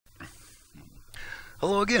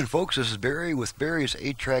Hello again, folks. This is Barry with Barry's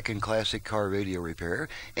 8-Track and Classic Car Radio Repair,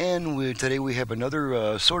 and today we have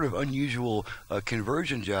another sort of unusual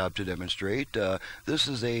conversion job to demonstrate. This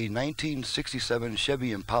is a 1967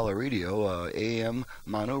 Chevy Impala radio, AM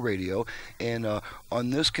mono radio, and on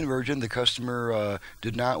this conversion the customer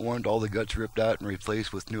did not want all the guts ripped out and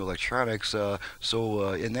replaced with new electronics,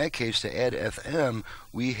 so in that case, to add FM,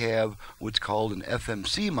 we have what's called an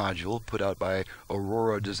FMC module put out by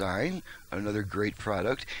Aurora Design, another great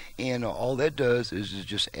product, and all that does is it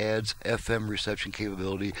just adds FM reception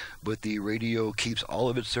capability, but the radio keeps all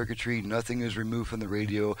of its circuitry. Nothing is removed from the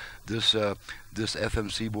radio. This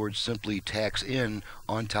FMC board simply tacks in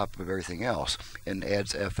on top of everything else and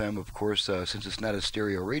adds FM. Of course, since it's not a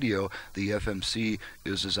stereo radio, the FMC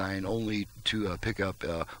is designed only to pick up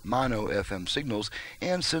mono FM signals,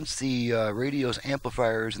 and since the radio's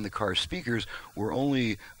amplifiers and the car's speakers were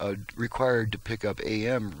only required to pick up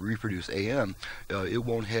AM, reproduce AM, it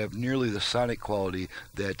won't have nearly the sonic quality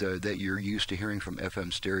that you're used to hearing from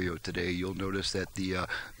FM stereo today. You'll notice that the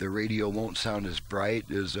radio won't sound as bright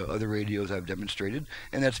as other radios I've demonstrated,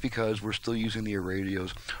 and that's because we're still using the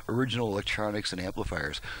radio's original electronics and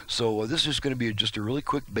amplifiers. So this is going to be just a really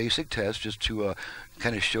quick basic test just to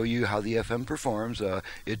kind of show you how the FM performs.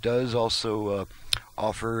 It does also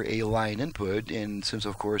offer a line input, and since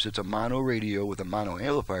of course it's a mono radio with a mono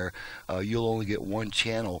amplifier, you'll only get one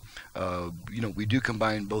channel. We do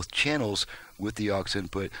combine both channels with the aux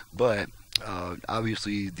input, but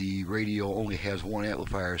obviously the radio only has one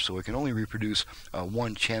amplifier, so it can only reproduce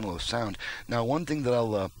one channel of sound. Now, one thing that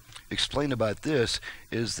I'll explain about this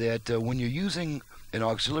is that when you're using an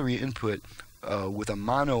auxiliary input with a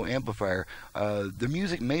mono amplifier, the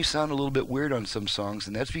music may sound a little bit weird on some songs,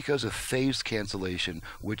 and that's because of phase cancellation,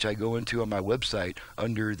 which I go into on my website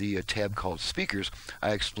under the tab called Speakers.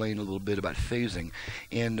 I explain a little bit about phasing,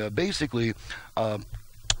 and basically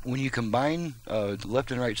when you combine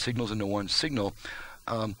left and right signals into one signal,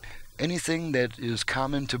 anything that is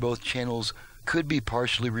common to both channels could be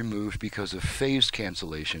partially removed because of phase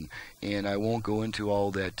cancellation, and I won't go into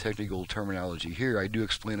all that technical terminology here. I do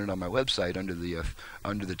explain it on my website under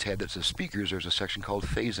the tab that says Speakers. There's a section called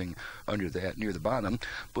Phasing under that near the bottom.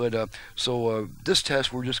 But so this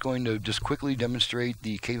test, we're just going to quickly demonstrate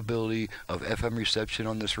the capability of FM reception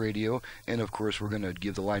on this radio, and of course we're going to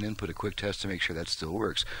give the line input a quick test to make sure that still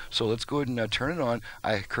works. So let's go ahead and turn it on.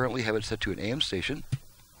 I currently have it set to an AM station.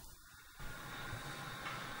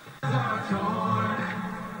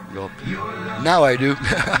 Well, now I do.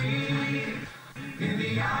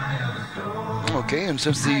 Okay, and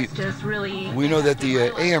since we know that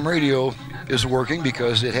the AM radio is working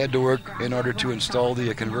because it had to work in order to install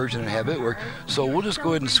the conversion and have it work, so we'll just go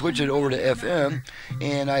ahead and switch it over to FM,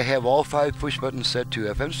 and I have all 5 push buttons set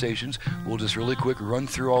to FM stations. We'll just really quick run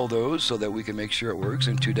through all those so that we can make sure it works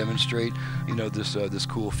and to demonstrate, this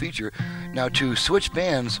cool feature. Now, to switch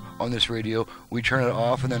bands on this radio, we turn it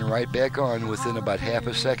off and then right back on within about half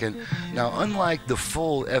a second. Now, unlike the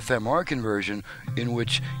full FMR conversion, in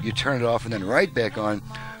which you turn it off and then right back on,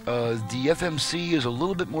 the FMC is a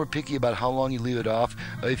little bit more picky about how long you leave it off.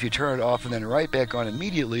 If you turn it off and then right back on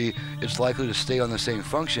immediately, it's likely to stay on the same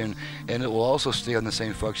function, and it will also stay on the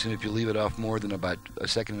same function if you leave it off more than about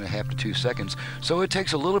 1.5 to 2 seconds. So it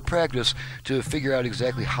takes a little practice to figure out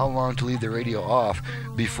exactly how long to leave the radio off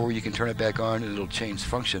before you can turn it back on and it'll change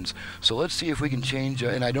functions. So let's see if we can change,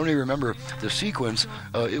 and I don't even remember the sequence.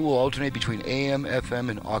 It will alternate between AM, FM,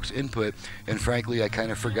 and aux input, and frankly I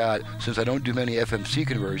kind of forgot, since I don't do many FMC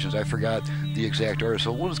conversions, I forgot the exact order,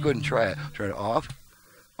 so we'll just go ahead and try it. Turn it off,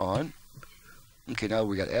 on. Okay, now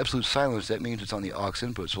we got absolute silence. That means it's on the aux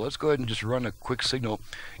input. So let's go ahead and just run a quick signal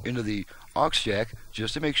into the aux jack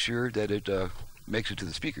just to make sure that it makes it to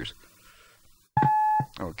the speakers.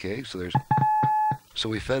 Okay, so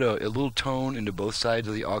we fed a little tone into both sides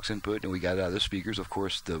of the aux input, and we got it out of the speakers. Of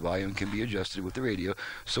course, the volume can be adjusted with the radio,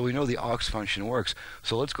 so we know the aux function works.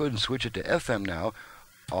 So let's go ahead and switch it to FM now.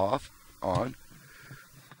 Off, on.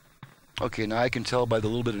 Okay, now I can tell by the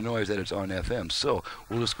little bit of noise that it's on FM. So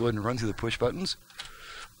we'll just go ahead and run through the push buttons.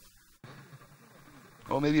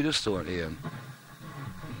 Oh, maybe it is still on AM.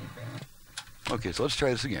 Okay, so let's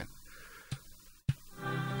try this again.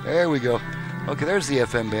 There we go. Okay, there's the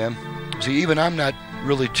FM band. See, even I'm not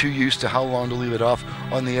really too used to how long to leave it off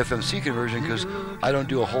on the FMC conversion because I don't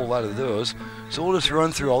do a whole lot of those. So we'll just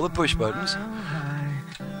run through all the push buttons.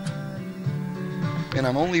 And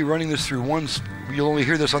I'm only running this through one. You'll only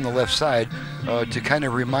hear this on the left side to kind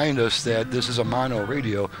of remind us that this is a mono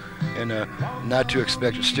radio and not to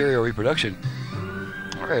expect a stereo reproduction.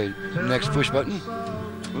 All right, next push button.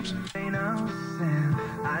 Oops.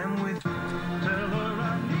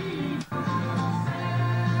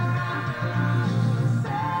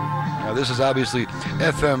 Now this is obviously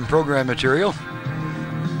FM program material.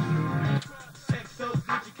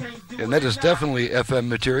 And that is definitely FM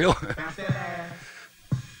material.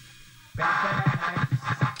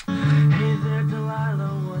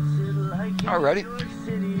 Alrighty.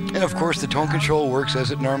 And of course the tone control works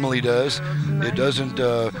as it normally does. It doesn't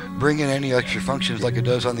bring in any extra functions like it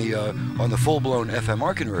does on the full-blown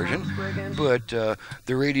FMR conversion, but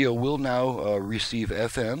the radio will now receive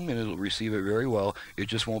FM, and it'll receive it very well. It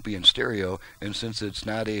just won't be in stereo, and since it's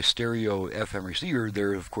not a stereo FM receiver,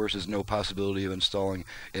 there of course is no possibility of installing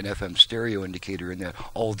an FM stereo indicator in that,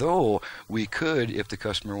 although we could, if the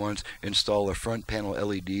customer wants, install a front panel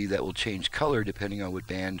LED that will change color depending on what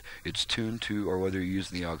band it's tuned to or whether you're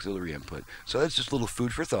using the auxiliary input. So that's just a little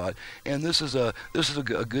food for thought, and this is a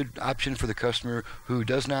good option for the customer who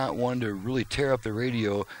does not want to really tear up the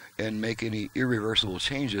radio and make any irreversible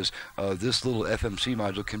changes. This little FMC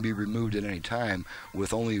module can be removed at any time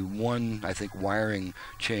with only one, I think, wiring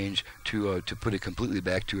change to put it completely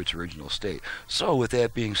back to its original state. So with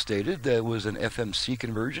that being stated, that was an FMC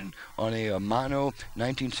conversion on a mono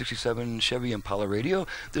 1967 Chevy Impala radio.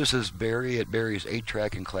 This is Barry at Barry's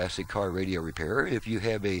 8-track and classic car radio repair. If you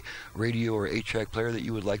have a radio or 8-track player that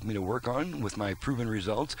you would like me to work on with my proven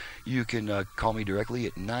results, you can call me directly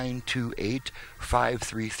at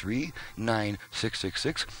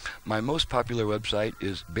 928-533-9666. My most popular website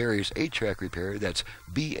is Barry's 8-track repair. That's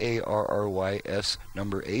BARRYS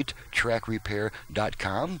number 8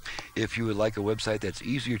 trackrepair.com. If you would like a website that's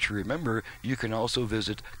easier to remember, you can also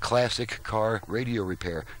visit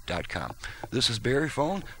classiccarradiorepair.com. This is Barry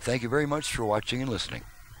Phone. Thank you very much for watching and listening.